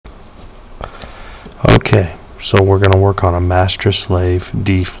Okay, so we're going to work on a master-slave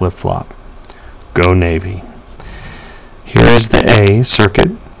D flip-flop. Go Navy. Here is the A circuit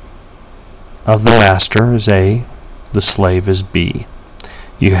of the master is A, the slave is B.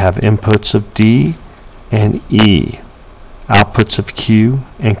 You have inputs of D and E, outputs of Q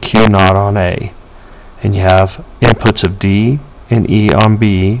and Q naught on A. And you have inputs of D and E on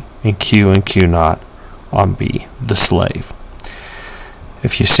B and Q naught on B, the slave.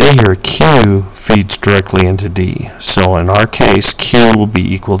 If you see here, Q feeds directly into D. So in our case, Q will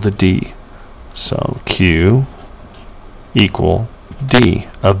be equal to D. So Q equal D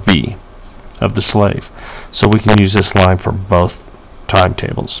of B, of the slave. So we can use this line for both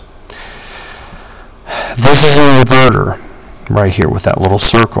timetables. This is an inverter right here with that little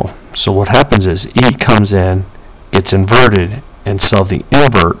circle. So what happens is E comes in, gets inverted, and so the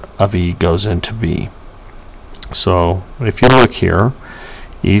invert of E goes into B. So if you look here,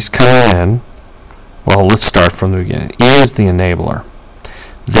 E's coming in. Well, let's start from the beginning. E is the enabler.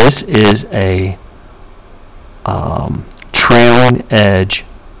 This is a trailing edge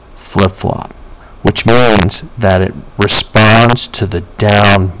flip-flop, which means that it responds to the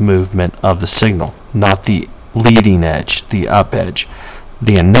down movement of the signal, not the leading edge, the up edge.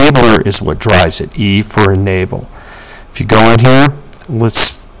 The enabler is what drives it. E for enable. If you go in here,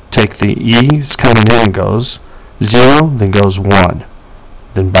 let's take the E is coming in and goes 0, then goes 1.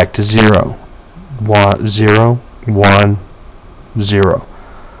 Then back to 0, 1, 0, 1, 0,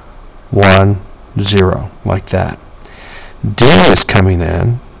 1, 0, like that. D is coming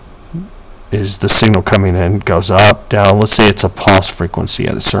in, is the signal coming in, goes up, down. Let's say it's a pulse frequency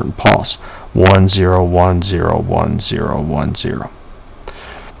at a certain pulse. 1, 0, 1, 0, 1, 0, 1, 0.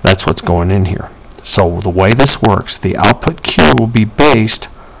 That's what's going in here. So the way this works, the output Q will be based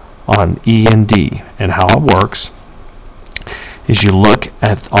on E and D. And how it works is you look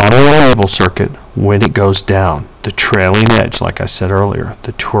at on an enable circuit when it goes down, the trailing edge, like I said earlier,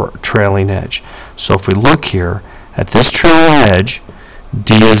 the trailing edge. So if we look here at this trailing edge,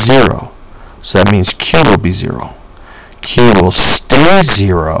 D is 0. So that means Q will be 0. Q will stay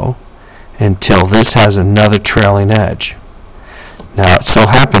 0 until this has another trailing edge. Now it so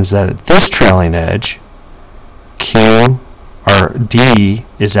happens that at this trailing edge, Q or D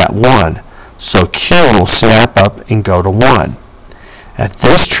is at 1. So Q will snap up and go to 1. At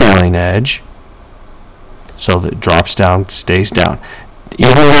this trailing edge, so that it drops down, stays down.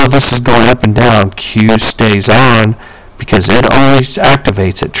 Even though this is going up and down, Q stays on because it always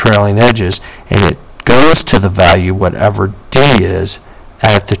activates at trailing edges, and it goes to the value whatever D is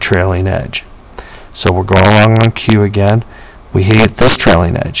at the trailing edge. So we're going along on Q again. We hit this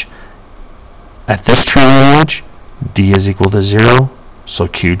trailing edge. At this trailing edge, D is equal to 0, so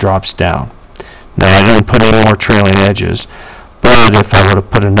Q drops down. Now I didn't put any more trailing edges, but if I would have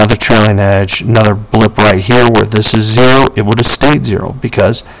put another trailing edge, another blip right here where this is 0, it would have stayed 0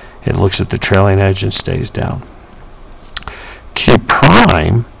 because it looks at the trailing edge and stays down. Q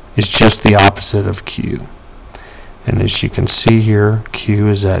prime is just the opposite of Q. And as you can see here, Q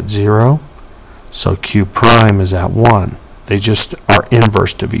is at 0, so Q prime is at 1. They just are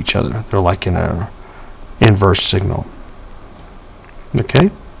inverse of each other. They're like in an inverse signal.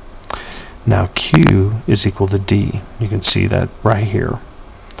 Okay? Now Q is equal to D. You can see that right here.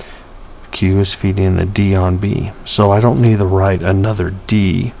 Q is feeding the D on B. So I don't need to write another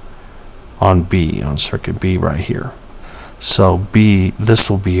D on B, on circuit B right here. So B,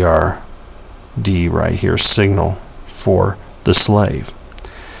 this will be our D right here, signal for the slave.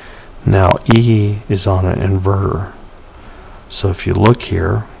 Now E is on an inverter. So if you look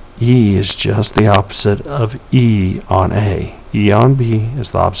here, E is just the opposite of E on A. E on B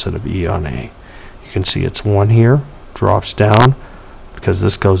is the opposite of E on A. You can see it's 1 here, drops down. Because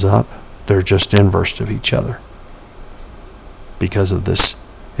this goes up, they're just inverse of each other because of this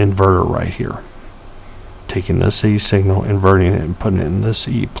inverter right here. Taking this E signal, inverting it, and putting it in this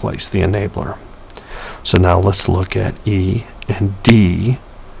E place, the enabler. So now let's look at E and D.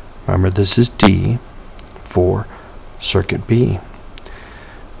 Remember, this is D for circuit B.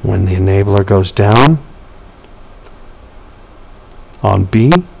 When the enabler goes down on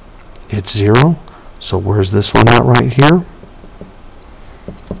B, it's 0. So where's this one at right here?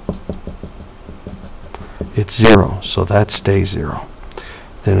 It's 0, so that stays 0.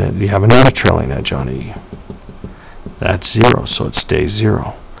 Then you have another trailing edge on E. That's 0, so it stays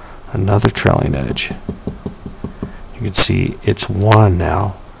 0. Another trailing edge. You can see it's 1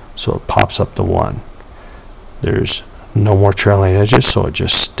 now, so it pops up to 1. There's no more trailing edges, so it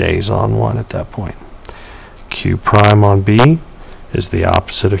just stays on 1 at that point. Q prime on B is the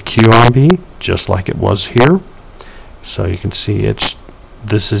opposite of Q on B, just like it was here. So you can see it's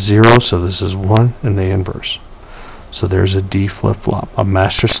this is 0, so this is 1, and the inverse. So there's a D flip-flop, a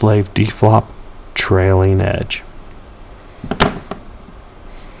master-slave D flop, trailing edge.